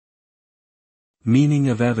Meaning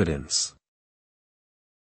of evidence.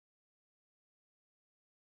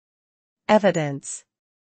 Evidence.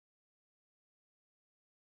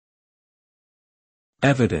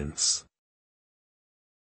 Evidence.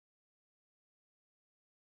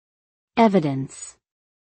 Evidence.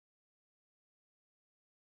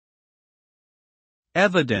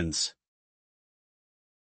 Evidence.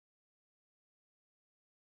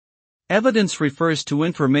 Evidence refers to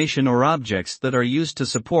information or objects that are used to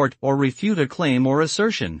support or refute a claim or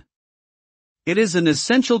assertion. It is an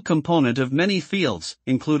essential component of many fields,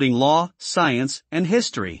 including law, science, and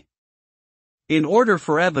history. In order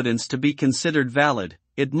for evidence to be considered valid,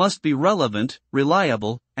 it must be relevant,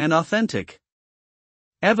 reliable, and authentic.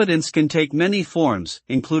 Evidence can take many forms,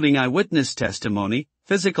 including eyewitness testimony,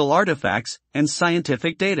 physical artifacts, and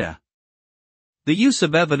scientific data. The use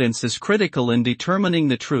of evidence is critical in determining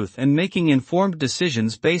the truth and making informed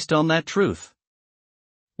decisions based on that truth.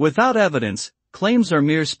 Without evidence, claims are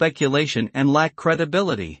mere speculation and lack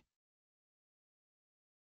credibility.